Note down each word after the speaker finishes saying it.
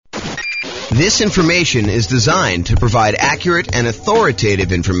This information is designed to provide accurate and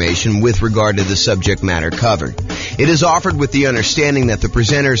authoritative information with regard to the subject matter covered. It is offered with the understanding that the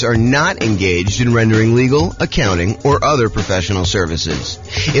presenters are not engaged in rendering legal, accounting, or other professional services.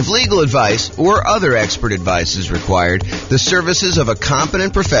 If legal advice or other expert advice is required, the services of a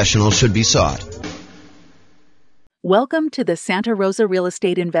competent professional should be sought. Welcome to the Santa Rosa Real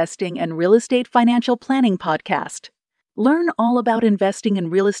Estate Investing and Real Estate Financial Planning Podcast. Learn all about investing in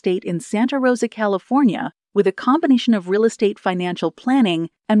real estate in Santa Rosa, California, with a combination of real estate financial planning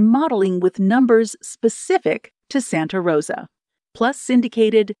and modeling with numbers specific to Santa Rosa, plus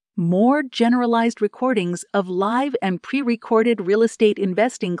syndicated, more generalized recordings of live and pre-recorded real estate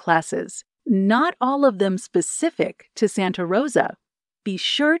investing classes, not all of them specific to Santa Rosa. Be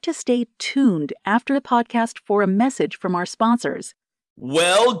sure to stay tuned after the podcast for a message from our sponsors.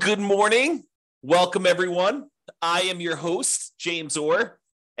 Well, good morning. Welcome, everyone. I am your host, James Orr,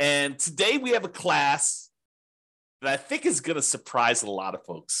 and today we have a class that I think is going to surprise a lot of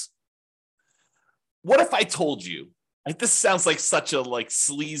folks. What if I told you, this sounds like such a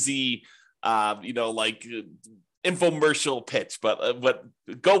sleazy, infomercial pitch, but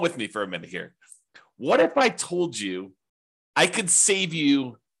go with me for a minute here. What if I told you I could save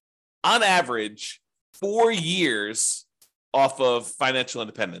you, on average, 4 years off of financial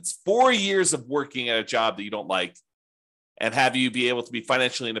independence, 4 years of working at a job that you don't like, and have you be able to be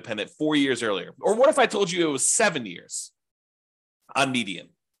financially independent 4 years earlier? Or what if I told you it was 7 years on median?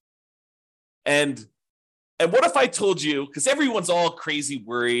 And what if I told you, because everyone's all crazy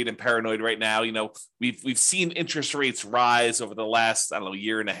worried and paranoid right now, we've seen interest rates rise over the last,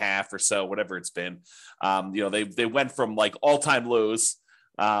 year and a half or so, whatever it's been. They went from all-time lows.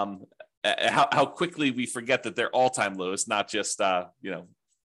 How quickly we forget that they're all-time lows, not just,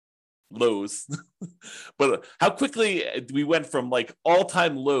 lows, but how quickly we went from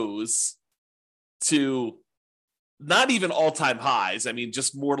all-time lows to not even all-time highs. I mean,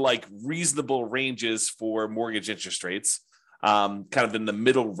 just more like reasonable ranges for mortgage interest rates, kind of in the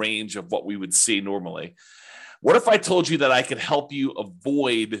middle range of what we would see normally. What if I told you that I could help you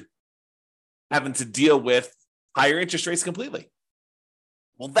avoid having to deal with higher interest rates completely?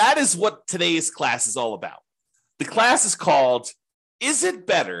 Well, that is what today's class is all about. The class is called, Is It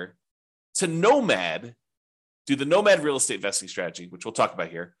Better to Nomad, do the Nomad real estate investing strategy, which we'll talk about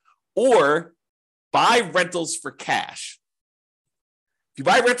here, or buy rentals for cash? If you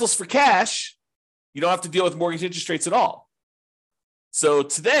buy rentals for cash, you don't have to deal with mortgage interest rates at all. So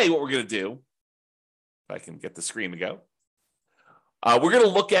today, what we're going to do, if I can get the screen to go, we're going to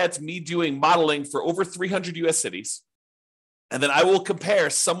look at me doing modeling for over 300 U.S. cities. And then I will compare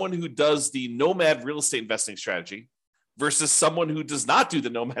someone who does the Nomad real estate investing strategy versus someone who does not do the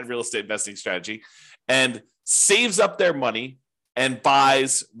Nomad real estate investing strategy and saves up their money and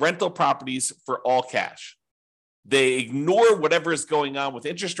buys rental properties for all cash. They ignore whatever is going on with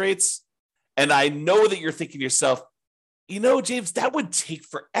interest rates. And I know that you're thinking to yourself, James, that would take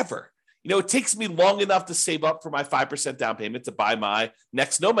forever. It takes me long enough to save up for my 5% down payment to buy my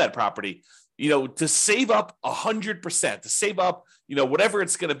next Nomad property. To save up 100%, to save up, whatever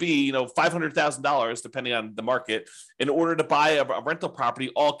it's going to be, $500,000, depending on the market, in order to buy a rental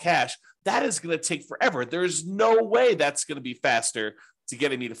property, all cash, that is going to take forever. There's no way that's going to be faster to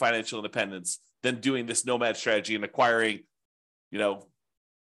getting me to financial independence than doing this Nomad strategy and acquiring,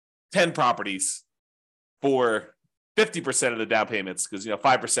 10 properties for 50% of the down payments, because,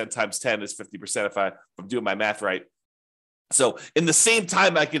 5% times 10 is 50% if I'm doing my math right. So in the same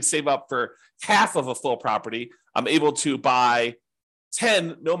time I could save up for half of a full property, I'm able to buy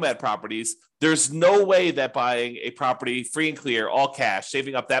 10 Nomad properties. There's no way that buying a property free and clear, all cash,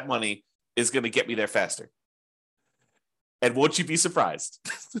 saving up that money is going to get me there faster. And won't you be surprised?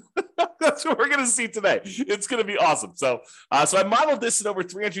 That's what we're going to see today. It's going to be awesome. So I modeled this in over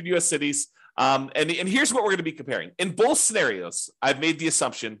 300 U.S. cities. And here's what we're going to be comparing. In both scenarios, I've made the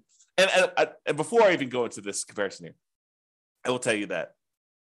assumption, and before I even go into this comparison here, I will tell you that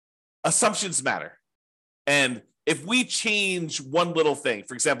assumptions matter. And if we change one little thing,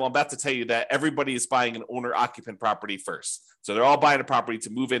 for example, I'm about to tell you that everybody is buying an owner-occupant property first. So they're all buying a property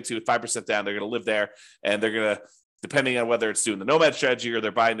to move into at 5% down. They're going to live there, and they're going to, depending on whether it's doing the Nomad strategy or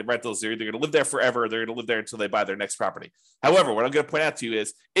they're buying the rentals, they're either going to live there forever or they're going to live there until they buy their next property. However, what I'm going to point out to you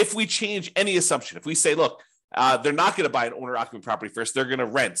is if we change any assumption, if we say, look, they're not going to buy an owner-occupant property first. They're going to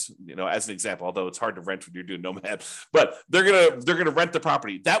rent, as an example, although it's hard to rent when you're doing Nomad, but they're going to rent the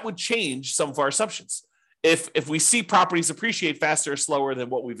property. That would change some of our assumptions. If we see properties appreciate faster or slower than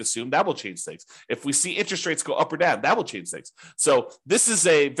what we've assumed, that will change things. If we see interest rates go up or down, that will change things. So this is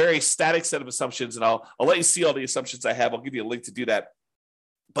a very static set of assumptions, and I'll let you see all the assumptions I have. I'll give you a link to do that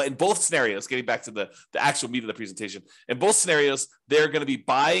But in both scenarios, getting back to the actual meat of the presentation, in both scenarios, they're going to be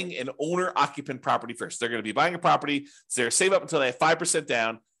buying an owner-occupant property first. They're going to be buying a property. So they're save up until they have 5%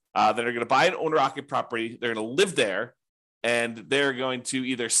 down. Then they're going to buy an owner-occupant property. They're going to live there, and they're going to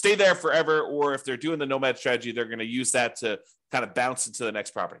either stay there forever, or if they're doing the Nomad strategy, they're going to use that to kind of bounce into the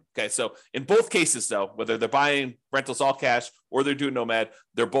next property. Okay, so in both cases, though, whether they're buying rentals all cash or they're doing Nomad,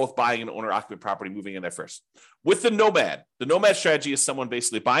 they're both buying an owner-occupant property, moving in there first. With the Nomad strategy is someone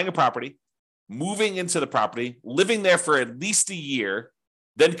basically buying a property, moving into the property, living there for at least a year,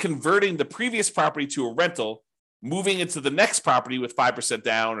 then converting the previous property to a rental, moving into the next property with 5%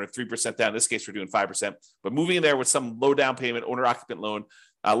 down or 3% down. In this case, we're doing 5%, but moving in there with some low down payment, owner-occupant loan,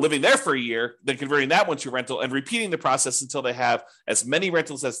 living there for a year, then converting that one to rental and repeating the process until they have as many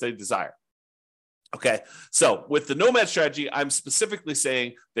rentals as they desire. Okay, so with the Nomad strategy, I'm specifically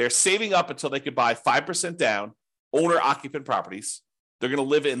saying they're saving up until they could buy 5% down owner-occupant properties. They're going to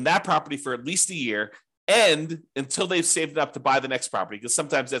live in that property for at least a year and until they've saved up to buy the next property, because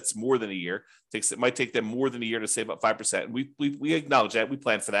sometimes that's more than a year. It might take them more than a year to save up 5%. And we acknowledge that. We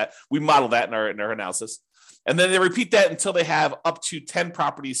plan for that. We model that in our analysis. And then they repeat that until they have up to 10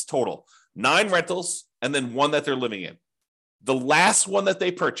 properties total, 9 rentals, and then 1 that they're living in. The last one that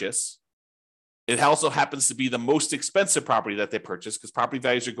they purchase, it also happens to be the most expensive property that they purchase because property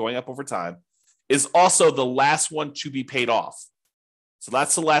values are going up over time, is also the last one to be paid off. So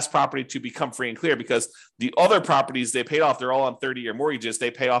that's the last property to become free and clear, because the other properties they paid off, they're all on 30-year mortgages. They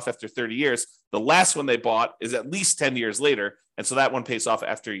pay off after 30 years. The last one they bought is at least 10 years later. And so that one pays off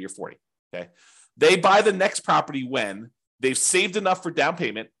after year 40. Okay. They buy the next property when they've saved enough for down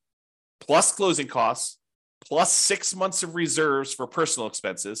payment, plus closing costs, plus 6 months of reserves for personal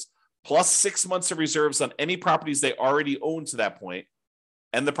expenses, plus 6 months of reserves on any properties they already own to that point,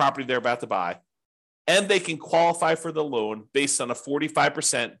 and the property they're about to buy. And they can qualify for the loan based on a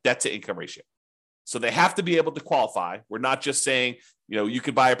 45% debt to income ratio. So they have to be able to qualify. We're not just saying, you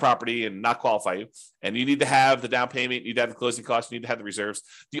could buy a property and not qualify you. And you need to have the down payment, you need to have the closing costs, you need to have the reserves.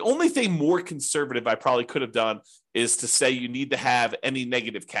 The only thing more conservative I probably could have done is to say you need to have any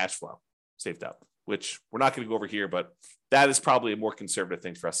negative cash flow saved up, which we're not going to go over here, but that is probably a more conservative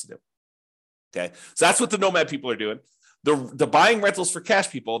thing for us to do. Okay. So that's what the Nomad people are doing. The buying rentals for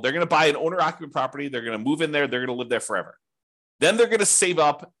cash people, they're going to buy an owner-occupant property. They're going to move in there. They're going to live there forever. Then they're going to save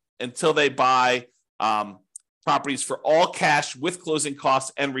up until they buy properties for all cash with closing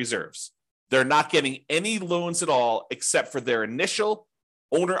costs and reserves. They're not getting any loans at all except for their initial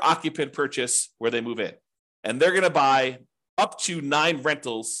owner-occupant purchase where they move in. And they're going to buy up to 9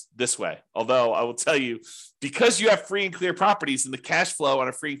 rentals this way. Although I will tell you, because you have free and clear properties and the cash flow on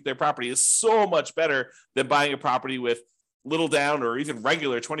a free and clear property is so much better than buying a property with little down or even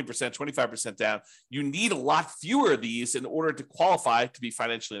regular 20%, 25% down, you need a lot fewer of these in order to qualify to be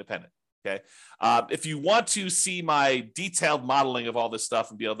financially independent. Okay. If you want to see my detailed modeling of all this stuff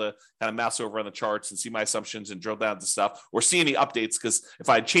and be able to kind of mouse over on the charts and see my assumptions and drill down to stuff or see any updates, because if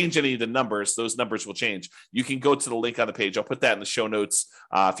I change any of the numbers, those numbers will change. You can go to the link on the page. I'll put that in the show notes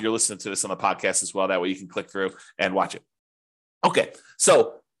if you're listening to this on the podcast as well. That way you can click through and watch it. Okay.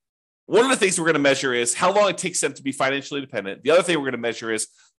 So one of the things we're going to measure is how long it takes them to be financially independent. The other thing we're going to measure is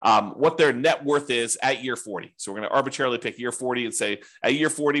what their net worth is at year 40. So we're going to arbitrarily pick year 40 and say at year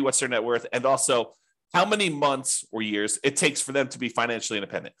 40, what's their net worth? And also how many months or years it takes for them to be financially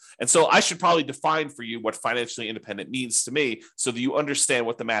independent. And so I should probably define for you what financially independent means to me so that you understand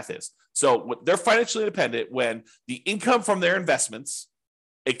what the math is. So they're financially independent when the income from their investments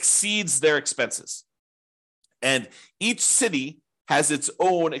exceeds their expenses. And each city has its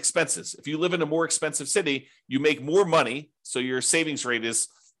own expenses. If you live in a more expensive city, you make more money, so your savings rate is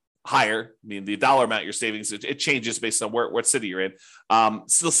higher. I mean, the dollar amount you're saving, it changes based on what city you're in.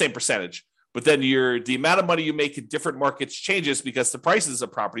 Still the same percentage. But then the amount of money you make in different markets changes because the prices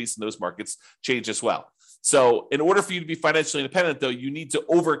of properties in those markets change as well. So in order for you to be financially independent, though, you need to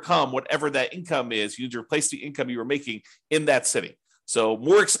overcome whatever that income is. You need to replace the income you were making in that city. So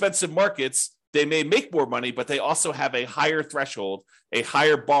more expensive markets, they may make more money, but they also have a higher threshold, a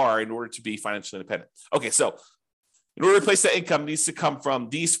higher bar in order to be financially independent. Okay, so in order to replace that income, it needs to come from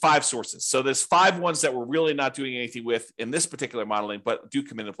these 5 sources. So there's 5 ones that we're really not doing anything with in this particular modeling, but do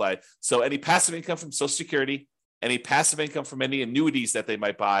come into play. So any passive income from Social Security, any passive income from any annuities that they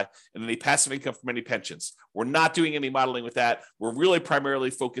might buy, and any passive income from any pensions. We're not doing any modeling with that. We're really primarily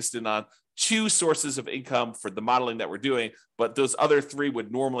focused in on 2 sources of income for the modeling that we're doing, but those other 3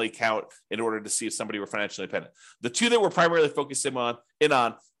 would normally count in order to see if somebody were financially independent. The 2 that we're primarily focusing on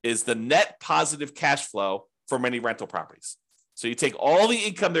is the net positive cash flow from any rental properties. So you take all the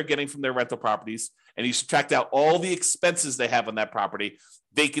income they're getting from their rental properties and you subtract out all the expenses they have on that property,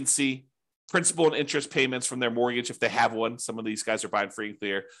 vacancy, principal and interest payments from their mortgage if they have one. Some of these guys are buying free and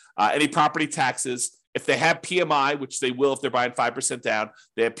clear. Any property taxes. If they have PMI, which they will if they're buying 5% down,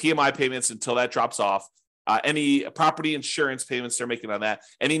 they have PMI payments until that drops off. Any property insurance payments they're making on that,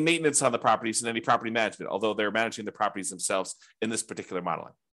 any maintenance on the properties, and any property management, although they're managing the properties themselves in this particular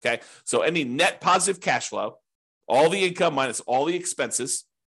modeling. Okay, so any net positive cash flow, all the income minus all the expenses.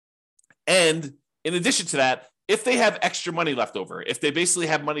 And in addition to that, if they have extra money left over, if they basically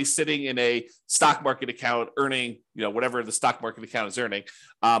have money sitting in a stock market account earning, whatever the stock market account is earning,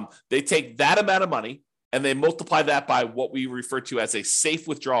 they take that amount of money and they multiply that by what we refer to as a safe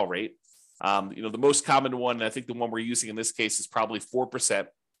withdrawal rate. The most common one, and I think the one we're using in this case is probably 4%.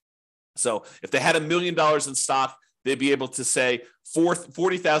 So if they had $1 million in stock, they'd be able to say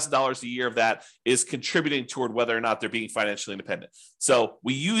 $40,000 a year of that is contributing toward whether or not they're being financially independent. So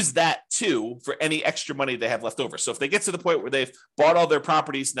we use that too for any extra money they have left over. So if they get to the point where they've bought all their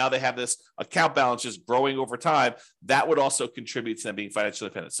properties, now they have this account balance just growing over time, that would also contribute to them being financially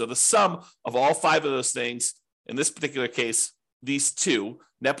independent. So the sum of all 5 of those things, in this particular case, these 2,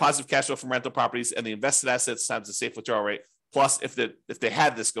 net positive cash flow from rental properties and the invested assets times the safe withdrawal rate, plus if they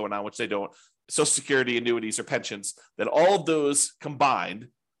had this going on, which they don't, Social Security, annuities, or pensions, then all of those combined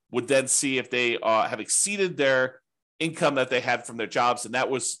would then see if they have exceeded their income that they had from their jobs. And that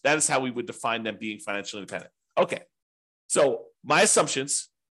is how we would define them being financially independent. Okay. So my assumptions,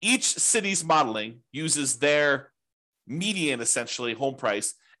 each city's modeling uses their median, essentially, home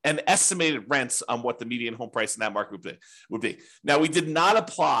price and estimated rents on what the median home price in that market would be. Now, we did not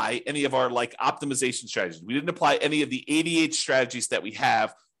apply any of our optimization strategies. We didn't apply any of the 88 strategies that we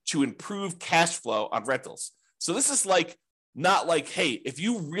have to improve cash flow on rentals. So this is not like, hey, if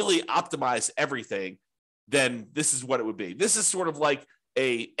you really optimize everything, then this is what it would be. This is sort of like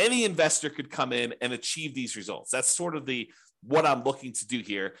any investor could come in and achieve these results. That's sort of what I'm looking to do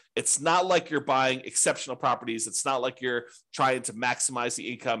here. It's not like you're buying exceptional properties. It's not like you're trying to maximize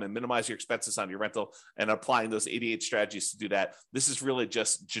the income and minimize your expenses on your rental and applying those 88 strategies to do that. This is really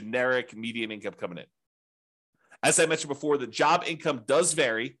just generic median income coming in. As I mentioned before, the job income does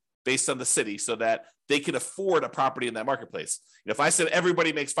vary based on the city so that they can afford a property in that marketplace. If I said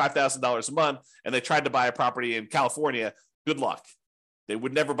everybody makes $5,000 a month and they tried to buy a property in California, good luck. They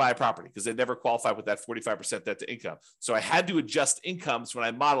would never buy a property because they never qualify with that 45% debt to income. So I had to adjust incomes when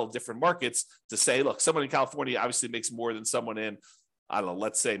I modeled different markets to say, look, someone in California obviously makes more than someone in, I don't know,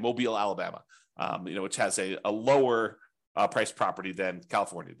 let's say Mobile, Alabama, which has a lower price property than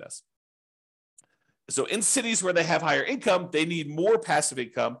California does. So in cities where they have higher income, they need more passive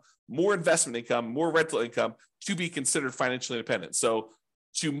income, more investment income, more rental income to be considered financially independent. So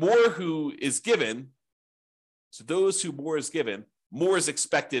to those who more is given, more is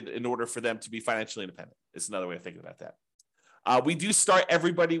expected in order for them to be financially independent. It's another way of thinking about that. We do start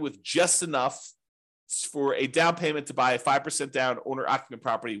everybody with just enough for a down payment to buy a 5% down owner-occupant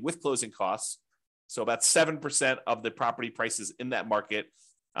property with closing costs. So about 7% of the property prices in that market.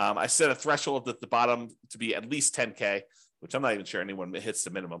 I set a threshold at the bottom to be at least 10K, which I'm not even sure anyone hits the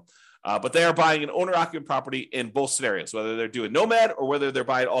minimum. But they are buying an owner-occupant property in both scenarios, whether they're doing Nomad or whether they're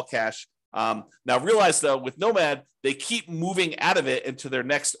buying all cash. Now realize though, with Nomad, they keep moving out of it into their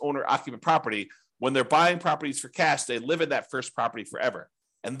next owner-occupant property. When they're buying properties for cash, they live in that first property forever.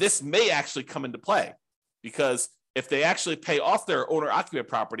 And this may actually come into play because if they actually pay off their owner-occupant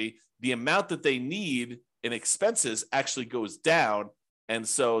property, the amount that they need in expenses actually goes down. And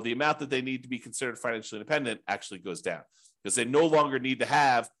so the amount that they need to be considered financially independent actually goes down because they no longer need to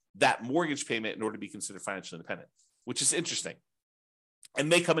have that mortgage payment in order to be considered financially independent, which is interesting and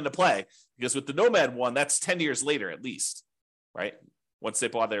may come into play because with the Nomad one, that's 10 years later at least, right? Once they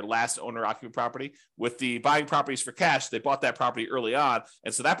bought their last owner-occupant property. With the buying properties for cash, they bought that property early on,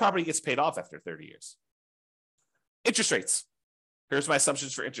 and so that property gets paid off after 30 years. Interest rates. Here's my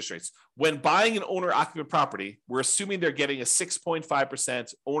assumptions for interest rates. When buying an owner-occupant property, we're assuming they're getting a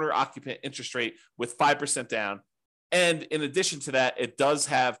 6.5% owner-occupant interest rate with 5% down. And in addition to that, it does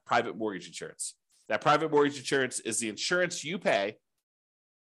have private mortgage insurance. That private mortgage insurance is the insurance you pay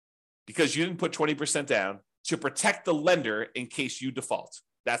because you didn't put 20% down to protect the lender in case you default.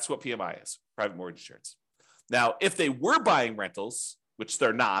 That's what PMI is, private mortgage insurance. Now, if they were buying rentals, which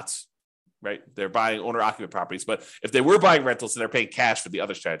they're not, right? They're buying owner-occupant properties, but if they were buying rentals and they're paying cash for the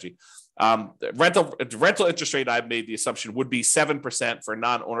other strategy, the rental interest rate I've made the assumption would be 7% for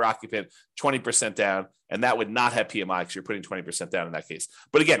non-owner-occupant, 20% down, and that would not have PMI because you're putting 20% down in that case.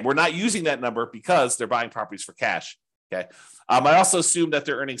 But again, we're not using that number because they're buying properties for cash. Okay. I also assume that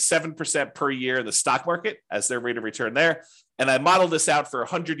they're earning 7% per year in the stock market as their rate of return there. And I modeled this out for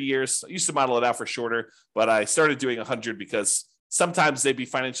 100 years. I used to model it out for shorter, but I started doing 100 because Sometimes they'd be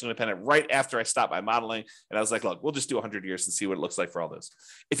financially independent right after I stopped my modeling. And I was like, look, we'll just do 100 years and see what it looks like for all those.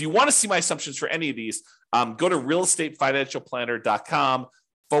 If you want to see my assumptions for any of these, go to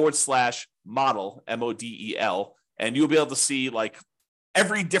realestatefinancialplanner.com/model, MODEL, and you'll be able to see like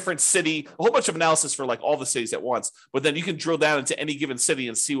every different city, a whole bunch of analysis for like all the cities at once. But then you can drill down into any given city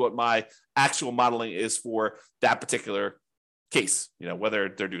and see what my actual modeling is for that particular case, whether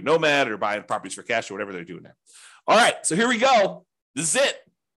they're doing Nomad or buying properties for cash or whatever they're doing there. All right, so here we go. This is it.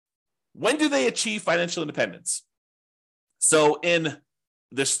 When do they achieve financial independence? So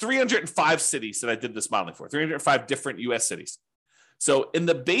there's 305 cities that I did this modeling for, 305 different US cities. So in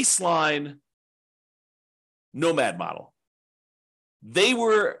the baseline Nomad model, they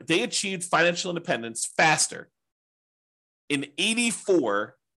achieved financial independence faster in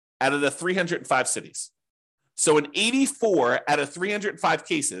 84 out of the 305 cities. So in 84 out of 305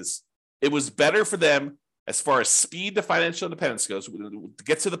 cases, it was better for them as far as speed to financial independence goes, to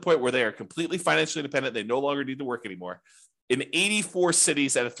get to the point where they are completely financially independent, they no longer need to work anymore, in 84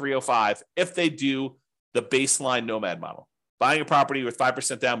 cities out of 305, if they do the baseline Nomad model, buying a property with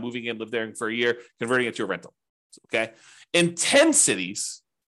 5% down, moving in, live there for a year, converting it to a rental. Okay. In 10 cities,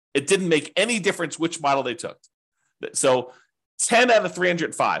 it didn't make any difference which model they took. So 10 out of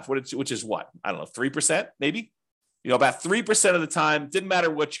 305, which is what? I don't know, 3% maybe? About 3% of the time, didn't matter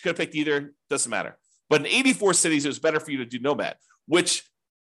what, you could have picked either, doesn't matter. But in 84 cities, it was better for you to do Nomad, which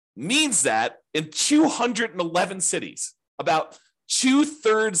means that in 211 cities, about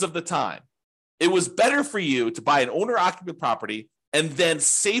 2/3 of the time, it was better for you to buy an owner-occupant property and then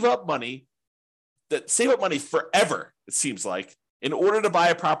save up money forever, it seems like, in order to buy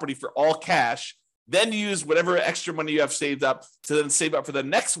a property for all cash, then use whatever extra money you have saved up to then save up for the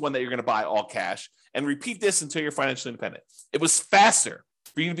next one that you're going to buy all cash, and repeat this until you're financially independent. It was faster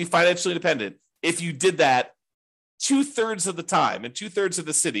for you to be financially independent if you did that 2/3 of the time in 2/3 of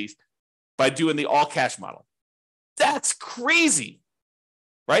the cities by doing the all cash model. That's crazy,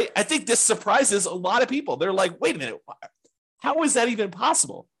 right? I think this surprises a lot of people. They're like, wait a minute, how is that even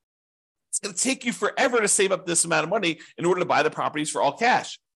possible? It's going to take you forever to save up this amount of money in order to buy the properties for all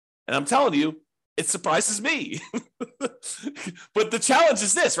cash. And I'm telling you, it surprises me. But the challenge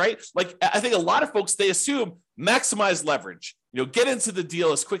is this, right? Like, I think a lot of folks, they assume maximize leverage. Get into the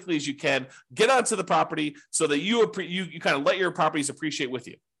deal as quickly as you can, get onto the property so that you kind of let your properties appreciate with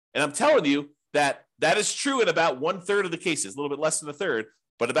you. And I'm telling you that is true in about 1/3 of the cases, a little bit less than a third,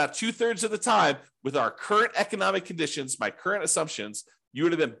 but about 2/3 of the time with our current economic conditions, my current assumptions, you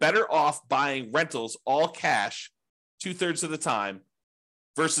would have been better off buying rentals all cash 2/3 of the time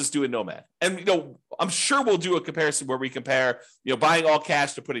versus doing Nomad. And, I'm sure we'll do a comparison where we compare, buying all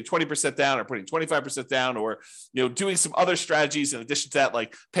cash to putting 20% down or putting 25% down, or, doing some other strategies in addition to that,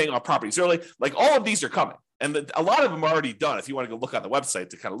 like paying off properties early. Like, all of these are coming. And a lot of them are already done if you want to go look on the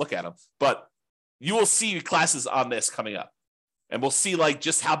website to kind of look at them. But you will see classes on this coming up. And we'll see like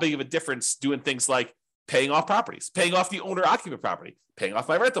just how big of a difference doing things like paying off properties, paying off the owner-occupant property, paying off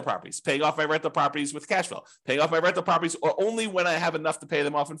my rental properties, paying off my rental properties with cash flow, paying off my rental properties or only when I have enough to pay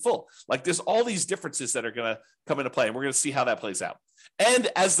them off in full. Like, there's all these differences that are going to come into play, and we're going to see how that plays out. And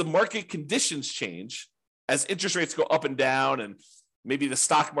as the market conditions change, as interest rates go up and down, and maybe the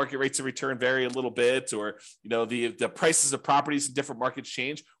stock market rates of return vary a little bit, or the prices of properties in different markets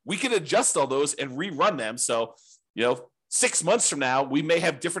change, we can adjust all those and rerun them. So 6 months from now, we may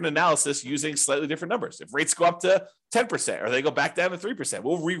have different analysis using slightly different numbers. If rates go up to 10% or they go back down to 3%,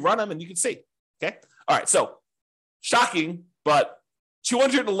 we'll rerun them and you can see. Okay. All right. So shocking, but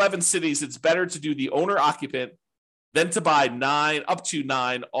 211 cities, it's better to do the owner occupant than to buy up to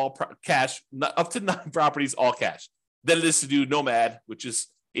nine properties, all cash, than it is to do Nomad, which is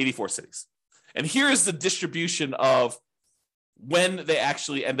 84 cities. And here is the distribution of when they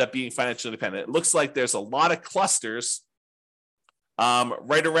actually end up being financially independent. It looks like there's a lot of clusters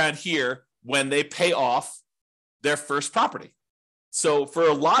right around here when they pay off their first property. So for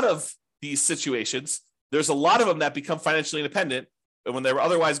a lot of these situations, there's a lot of them that become financially independent when they were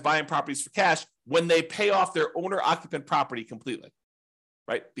otherwise buying properties for cash when they pay off their owner-occupant property completely,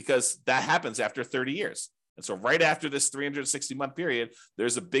 right? Because that happens after 30 years. And so right after this 360-month period,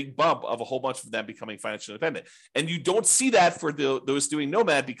 there's a big bump of a whole bunch of them becoming financially independent. And you don't see that for those doing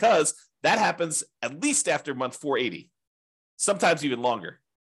Nomad because that happens at least after month 480, sometimes even longer.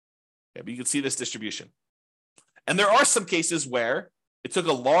 Yeah, but you can see this distribution. And there are some cases where it took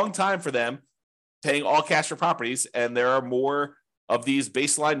a long time for them paying all cash for properties, and there are more of these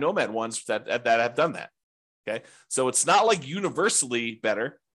baseline Nomad ones that have done that. Okay, so it's not like universally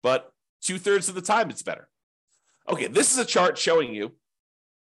better, but 2/3 of the time it's better. Okay, this is a chart showing you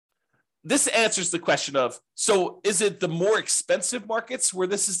this answers the question of, so is it the more expensive markets where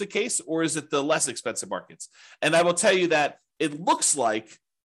this is the case, or is it the less expensive markets? And I will tell you that it looks like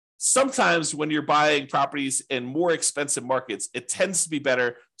sometimes when you're buying properties in more expensive markets, it tends to be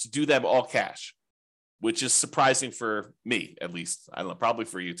better to do them all cash, which is surprising for me, at least. I don't know, probably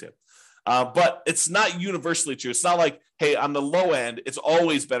for you too. But it's not universally true. It's not like, hey, on the low end, it's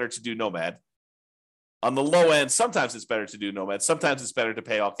always better to do Nomad. On the low end, sometimes it's better to do Nomad. Sometimes it's better to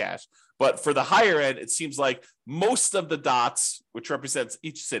pay all cash. But for the higher end, it seems like most of the dots, which represents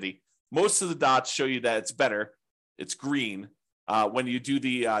each city, most of the dots show you that it's better. It's green when you do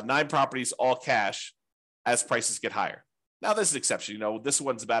the 9 properties all cash as prices get higher. Now, this is an exception. This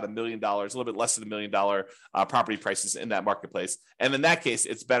one's about $1 million, a little bit less than $1 million property prices in that marketplace. And in that case,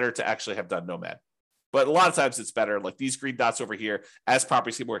 it's better to actually have done Nomad. But a lot of times it's better. Like these green dots over here, as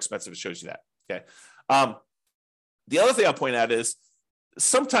properties get more expensive, it shows you that. Okay. The other thing I'll point out is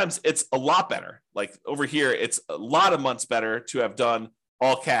sometimes it's a lot better. Like over here, it's a lot of months better to have done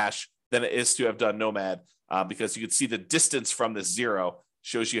all cash than it is to have done Nomad because you can see the distance from this 0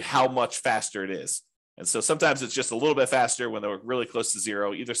 shows you how much faster it is. And so sometimes it's just a little bit faster when they're really close to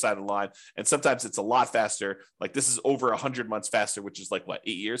 0, either side of the line. And sometimes it's a lot faster. Like this is over 100 months faster, which is like what,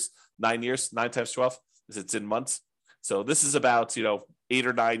 8 years, 9 years, 9 times 12, is it's in months. So this is about, 8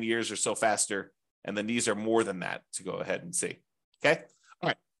 or 9 years or so faster. And then these are more than that to go ahead and see. Okay. All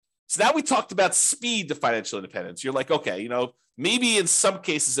right. So now we talked about speed to financial independence. You're like, okay, maybe in some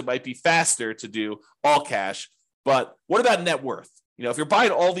cases it might be faster to do all cash, but what about net worth? If you're buying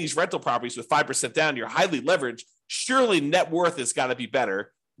all these rental properties with 5% down, you're highly leveraged. Surely net worth has got to be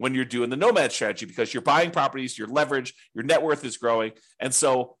better when you're doing the Nomad strategy because you're buying properties, your leverage, your net worth is growing. And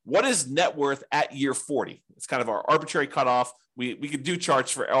so what is net worth at year 40? It's kind of our arbitrary cutoff. We could do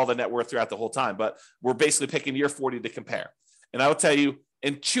charts for all the net worth throughout the whole time, but we're basically picking year 40 to compare. And I will tell you,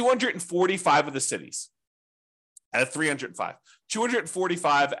 in 245 of the cities, out of 305,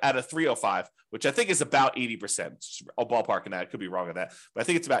 245 out of 305, which I think is about 80%. I'll ballpark in that. I could be wrong on that, but I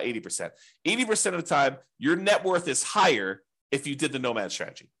think it's about 80%. 80% of the time, your net worth is higher if you did the Nomad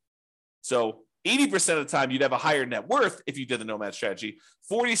strategy. So 80% of the time, you'd have a higher net worth if you did the Nomad strategy.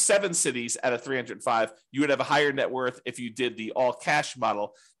 47 cities out of 305, you would have a higher net worth if you did the all cash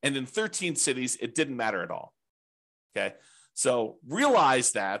model. And in 13 cities, it didn't matter at all. Okay. So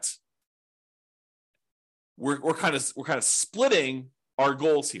realize that we're kind of splitting our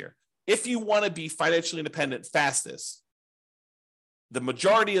goals here. If you want to be financially independent fastest, the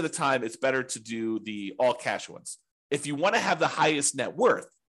majority of the time, it's better to do the all cash ones. If you want to have the highest net worth,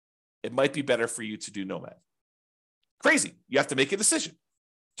 it might be better for you to do Nomad. Crazy. You have to make a decision.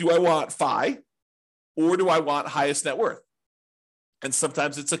 Do I want FI or do I want highest net worth? And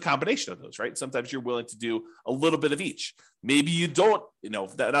sometimes it's a combination of those, right? Sometimes you're willing to do a little bit of each. Maybe you don't,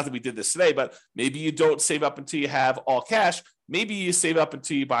 not that we did this today, but maybe you don't save up until you have all cash. Maybe you save up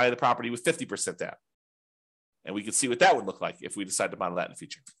until you buy the property with 50% down. And we can see what that would look like if we decide to model that in the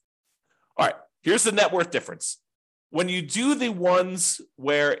future. All right, here's the net worth difference. When you do the ones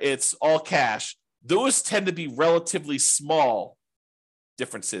where it's all cash, those tend to be relatively small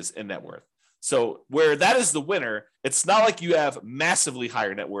differences in net worth. So where that is the winner, it's not like you have massively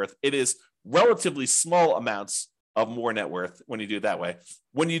higher net worth. It is relatively small amounts of more net worth when you do it that way.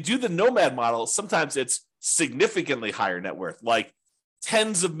 When you do the Nomad model, sometimes it's significantly higher net worth, like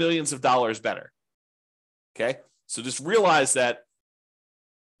tens of millions of dollars better. Okay. So just realize that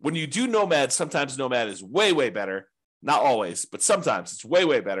when you do Nomad, sometimes Nomad is way, way better. Not always, but sometimes it's way,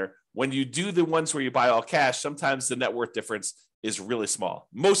 way better. When you do the ones where you buy all cash, sometimes the net worth difference is really small.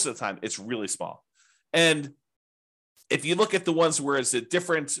 Most of the time, it's really small. And if you look at the ones where it's a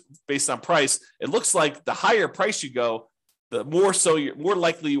difference based on price, it looks like the higher price you go, the more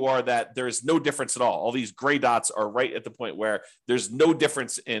likely you are that there is no difference at all. All these gray dots are right at the point where there's no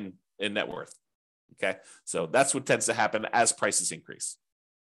difference in net worth. Okay, so that's what tends to happen as prices increase.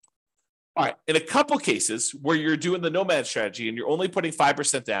 All right, in a couple cases where you're doing the Nomad strategy and you're only putting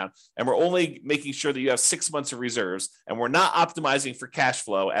 5% down and we're only making sure that you have 6 months of reserves and we're not optimizing for cash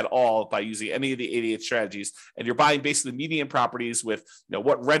flow at all by using any of the 88 strategies, and you're buying basically median properties with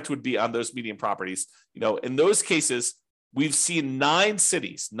what rent would be on those median properties, in those cases, we've seen 9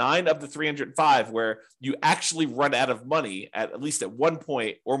 cities, 9 of the 305, where you actually run out of money at least at one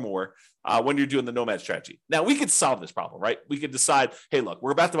point or more when you're doing the Nomad strategy. Now, we could solve this problem, right? We could decide, hey, look,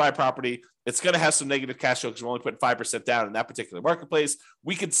 we're about to buy a property. It's going to have some negative cash flow because we're only putting 5% down in that particular marketplace.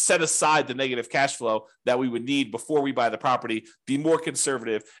 We could set aside the negative cash flow that we would need before we buy the property, be more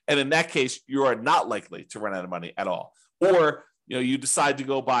conservative. And in that case, you are not likely to run out of money at all. Or you decide to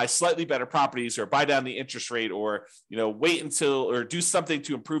go buy slightly better properties or buy down the interest rate or, wait until or do something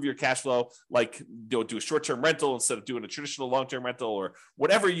to improve your cash flow, like do a short-term rental instead of doing a traditional long-term rental or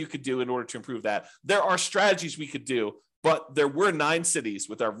whatever you could do in order to improve that. There are strategies we could do, but there were 9 cities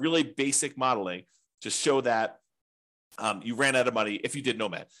with our really basic modeling to show that you ran out of money if you did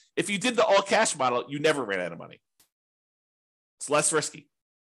Nomad. If you did the all cash model, you never ran out of money. It's less risky.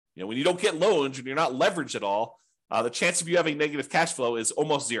 When you don't get loans and you're not leveraged at all, the chance of you having negative cash flow is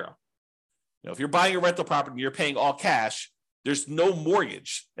almost zero. If you're buying a rental property and you're paying all cash, there's no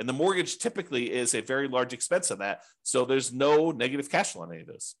mortgage. And the mortgage typically is a very large expense on that. So there's no negative cash flow on any of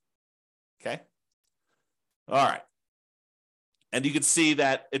those. Okay. All right. And you can see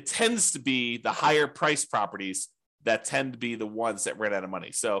that it tends to be the higher price properties that tend to be the ones that ran out of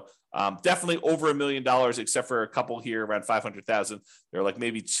money. So definitely over $1 million, except for a couple here around 500,000. There are like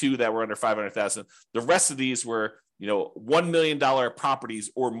maybe 2 that were under 500,000. The rest of these were, $1 million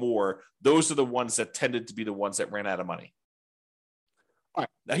properties or more. Those are the ones that tended to be the ones that ran out of money. All right,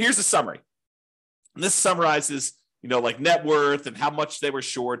 now here's the summary. And this summarizes, like net worth and how much they were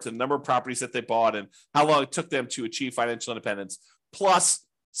short and the number of properties that they bought and how long it took them to achieve financial independence, plus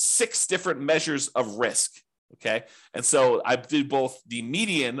 6 different measures of risk. Okay. And so I did both the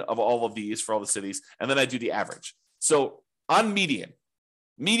median of all of these for all the cities, and then I do the average. So on median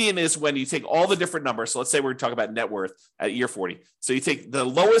is when you take all the different numbers. So let's say we're talking about net worth at year 40. So you take the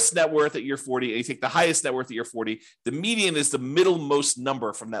lowest net worth at year 40 and you take the highest net worth at year 40. The median is the middlemost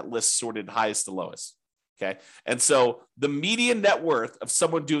number from that list sorted highest to lowest. Okay. And so the median net worth of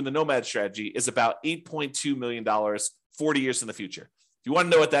someone doing the Nomad strategy is about $8.2 million 40 years in the future. If you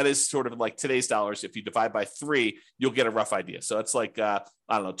want to know what that is, sort of like today's dollars, if you divide by 3, you'll get a rough idea. So it's like,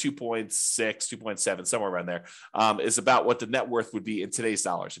 2.6, 2.7, somewhere around there, is about what the net worth would be in today's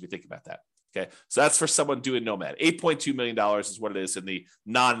dollars, if you think about that. Okay. So that's for someone doing Nomad. $8.2 million is what it is in the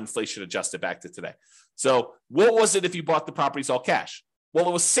non-inflation adjusted back to today. So what was it if you bought the properties all cash? Well,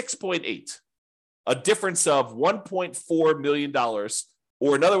 it was 6.8, a difference of $1.4 million.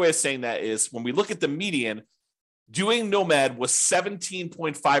 Or another way of saying that is when we look at the median, doing Nomad was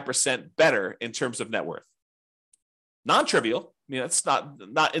 17.5% better in terms of net worth. Non-trivial. It's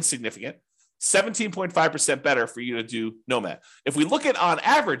not insignificant. 17.5% better for you to do Nomad. If we look at on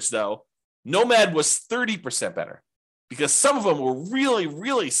average, though, Nomad was 30% better because some of them were really,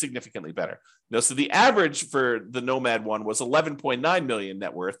 really significantly better. So the average for the Nomad one was 11.9 million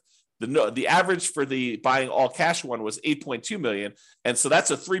net worth. The average for the buying all cash one was 8.2 million. And so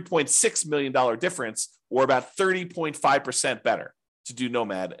that's a $3.6 million difference, or about 30.5% better to do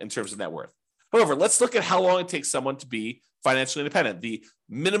Nomad in terms of net worth. However, let's look at how long it takes someone to be financially independent. The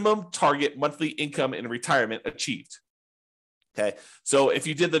minimum target monthly income in retirement achieved. Okay. So if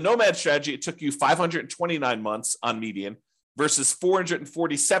you did the Nomad strategy, it took you 529 months on median versus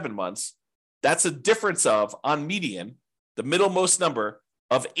 447 months. That's a difference of, on median, the middlemost number,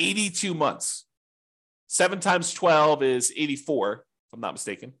 of 82 months. 7 times 12 is 84, if I'm not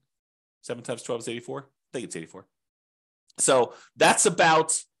mistaken. 7 times 12 is 84? I think it's 84. So that's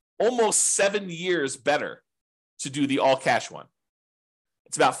about almost 7 years better to do the all cash one.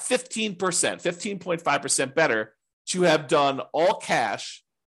 It's about 15%, 15.5% better to have done all cash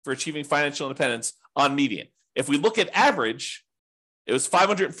for achieving financial independence on median. If we look at average, it was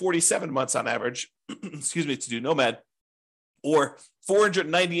 547 months on average, to do Nomad, or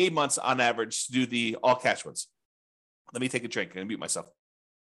 498 months on average to do the all cash ones. Let me take a drink and mute myself.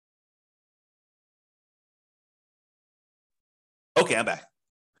 Okay, I'm back.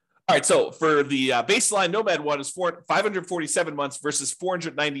 All right, so for the baseline Nomad one is 547 months versus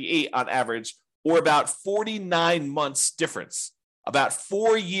 498 on average, or about 49 months difference. About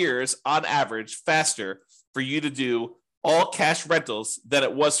 4 years on average faster for you to do all cash rentals than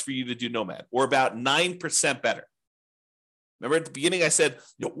it was for you to do Nomad, or about 9% better. Remember at the beginning, I said,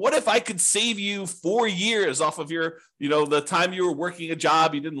 what if I could save you 4 years off of your, the time you were working a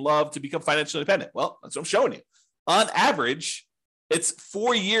job you didn't love to become financially independent? Well, that's what I'm showing you. On average, it's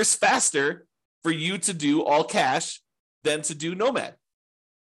 4 years faster for you to do all cash than to do Nomad.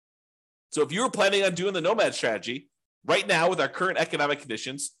 So if you were planning on doing the Nomad strategy right now with our current economic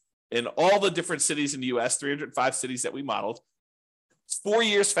conditions in all the different cities in the U.S., 305 cities that we modeled, it's 4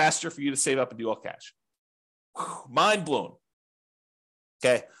 years faster for you to save up and do all cash. Mind blown.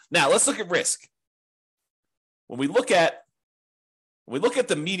 Okay, now let's look at risk. When we look at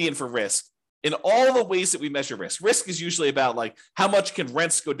the median for risk, in all the ways that we measure risk. Risk is usually about like how much can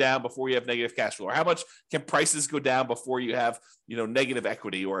rents go down before you have negative cash flow, or how much can prices go down before you have, negative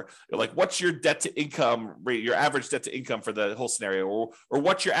equity, or like what's your debt to income rate, your average debt to income for the whole scenario, or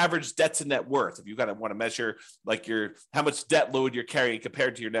what's your average debt to net worth. If you kind of want to measure like how much debt load you're carrying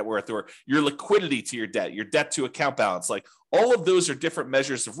compared to your net worth, or your liquidity to your debt to account balance, like all of those are different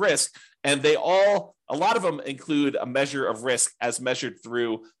measures of risk. And a lot of them include a measure of risk as measured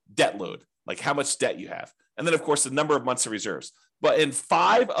through debt load, like how much debt you have. And then, of course, the number of months of reserves. But in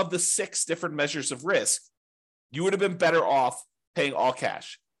 5 of the 6 different measures of risk, you would have been better off paying all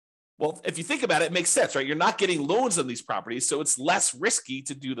cash. Well, if you think about it, it makes sense, right? You're not getting loans on these properties, so it's less risky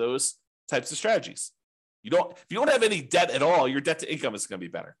to do those types of strategies. If you don't have any debt at all, your debt to income is going to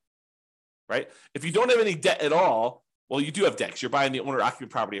be better, right? If you don't have any debt at all, well, you do have debt because you're buying the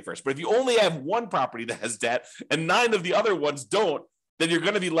owner-occupant property at first. But if you only have one property that has debt and 9 of the other ones don't, then you're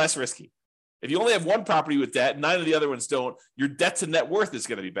going to be less risky. If you only have one property with debt, 9 of the other ones don't, your debt to net worth is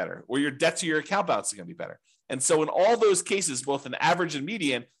going to be better, or your debt to your account balance is going to be better. And so in all those cases, both in average and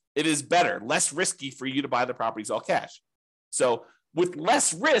median, it is better, less risky for you to buy the properties all cash. So with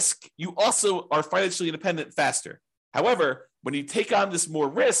less risk, you also are financially independent faster. However, when you take on this more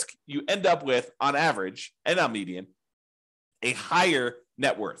risk, you end up with, on average and on median, a higher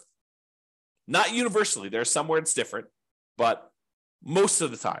net worth. Not universally, there's somewhere it's different, but most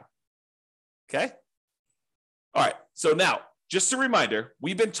of the time. Okay? All right. So now, just a reminder,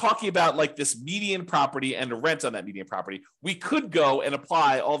 we've been talking about like this median property and the rent on that median property. We could go and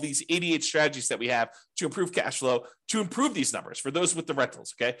apply all these 88 strategies that we have to improve cash flow, to improve these numbers for those with the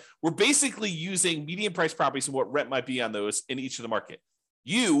rentals. Okay? We're basically using median price properties and what rent might be on those in each of the market.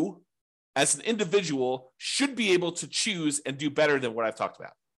 You, as an individual, should be able to choose and do better than what I've talked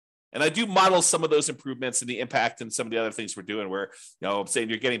about. And I do model some of those improvements and the impact and some of the other things we're doing where, I'm saying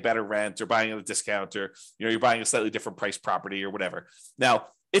you're getting better rent or buying at a discount, or, you're buying a slightly different price property or whatever. Now,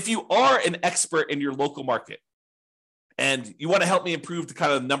 if you are an expert in your local market and you want to help me improve the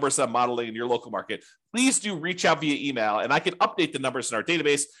kind of numbers I'm modeling in your local market, please do reach out via email and I can update the numbers in our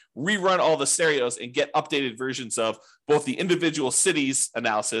database, rerun all the scenarios, and get updated versions of both the individual cities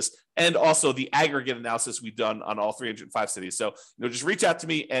analysis and also the aggregate analysis we've done on all 305 cities. So, just reach out to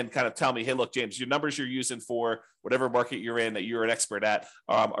me and kind of tell me, hey, look, James, your numbers you're using for whatever market you're in that you're an expert at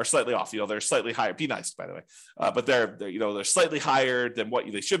are slightly off. They're slightly higher. Be nice, by the way. But they're slightly higher than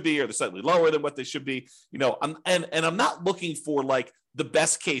what they should be, or they're slightly lower than what they should be. I'm not looking for like the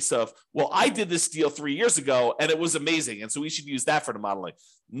best case of, well, I did this deal 3 years ago and it was amazing, and so we should use that for the modeling.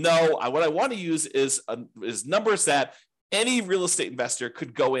 No, what I want to use is numbers that any real estate investor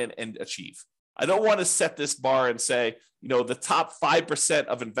could go in and achieve. I don't want to set this bar and say, the top 5%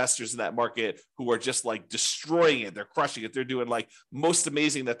 of investors in that market who are just like destroying it, they're crushing it, they're doing like most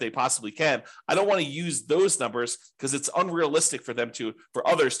amazing that they possibly can. I don't want to use those numbers because it's unrealistic for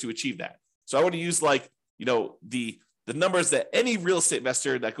others to achieve that. So I want to use the numbers that any real estate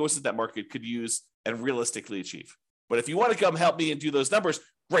investor that goes into that market could use and realistically achieve. But if you want to come help me and do those numbers,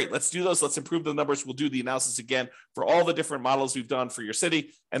 great, let's do those. Let's improve the numbers. We'll do the analysis again for all the different models we've done for your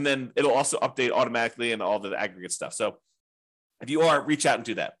city. And then it'll also update automatically and all the aggregate stuff. So if you are, reach out and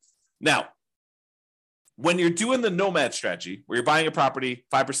do that. Now, when you're doing the Nomad strategy, where you're buying a property,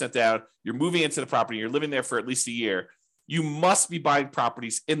 5% down, you're moving into the property, you're living there for at least a year, you must be buying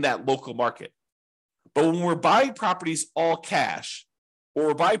properties in that local market. But when we're buying properties all cash, or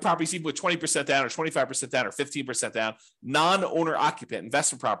we're buying properties even with 20% down or 25% down or 15% down, non-owner occupant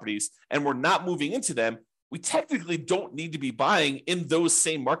investment properties, and we're not moving into them, we technically don't need to be buying in those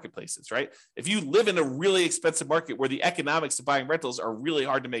same marketplaces, right? If you live in a really expensive market where the economics of buying rentals are really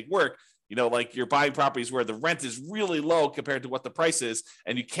hard to make work, like you're buying properties where the rent is really low compared to what the price is,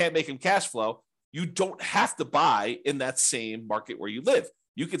 and you can't make them cash flow, you don't have to buy in that same market where you live.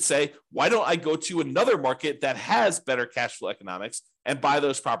 You could say, why don't I go to another market that has better cash flow economics and buy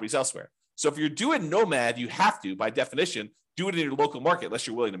those properties elsewhere? So if you're doing Nomad, you have to, by definition, do it in your local market, unless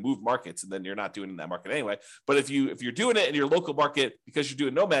you're willing to move markets, and then you're not doing it in that market anyway. But if you're doing it in your local market because you're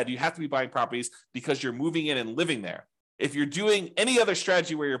doing Nomad, you have to be buying properties because you're moving in and living there. If you're doing any other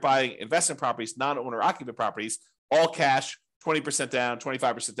strategy where you're buying investment properties, non-owner occupant properties, all cash, 20% down,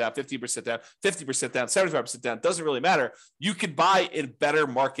 25% down, 15% down, 50% down, 75% down, doesn't really matter. You could buy in better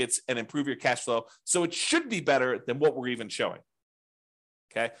markets and improve your cash flow. So it should be better than what we're even showing.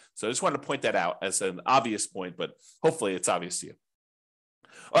 Okay. So I just wanted to point that out as an obvious point, but hopefully it's obvious to you.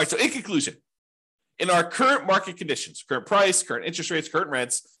 All right. So in conclusion, in our current market conditions, current price, current interest rates, current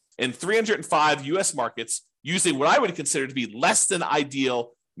rents in 305 US markets, using what I would consider to be less than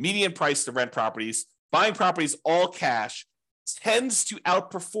ideal median price to rent properties, buying properties all cash, tends to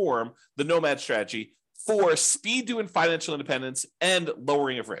outperform the Nomad strategy for speed to financial independence and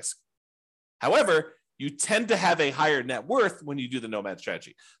lowering of risk. However, you tend to have a higher net worth when you do the Nomad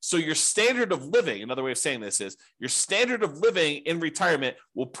strategy. So your standard of living, another way of saying this is your standard of living in retirement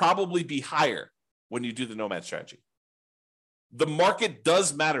will probably be higher when you do the Nomad strategy. The market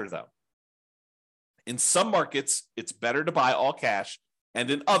does matter though. In some markets, it's better to buy all cash,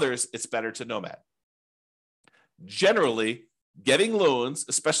 and in others, it's better to Nomad. Generally, getting loans,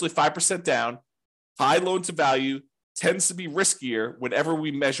 especially 5% down, high loan to value, tends to be riskier whenever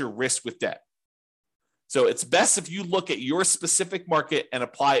we measure risk with debt. So it's best if you look at your specific market and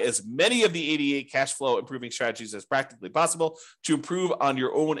apply as many of the 88 cash flow improving strategies as practically possible to improve on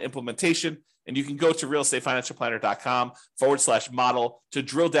your own implementation. And you can go to realestatefinancialplanner.com/model to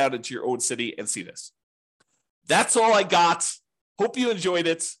drill down into your own city and see this. That's all I got. Hope you enjoyed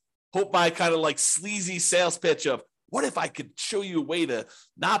it. Hope my kind of like sleazy sales pitch of what if I could show you a way to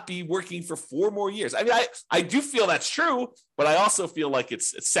not be working for 4 more years? I mean, I do feel that's true, but I also feel like it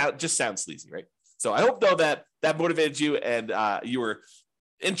just sounds sleazy, right? So I hope, though, that motivated you and you were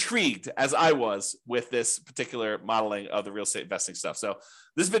intrigued, as I was, with this particular modeling of the real estate investing stuff. So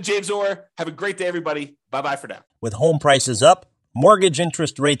this has been James Orr. Have a great day, everybody. Bye-bye for now. With home prices up, mortgage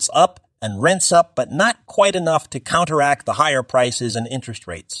interest rates up, and rents up, but not quite enough to counteract the higher prices and interest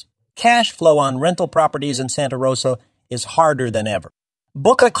rates. Cash flow on rental properties in Santa Rosa is harder than ever.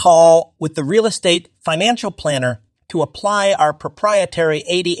 Book a call with the Real Estate Financial Planner to apply our proprietary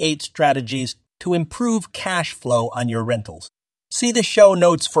 88 strategies to improve cash flow on your rentals. See the show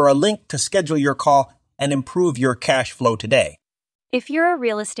notes for a link to schedule your call and improve your cash flow today. If you're a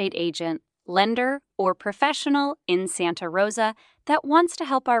real estate agent, lender, or professional in Santa Rosa that wants to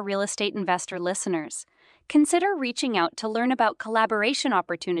help our real estate investor listeners, consider reaching out to learn about collaboration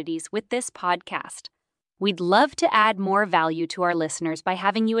opportunities with this podcast. We'd love to add more value to our listeners by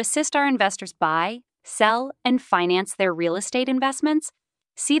having you assist our investors buy, sell, and finance their real estate investments.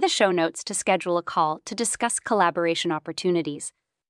 See the show notes to schedule a call to discuss collaboration opportunities.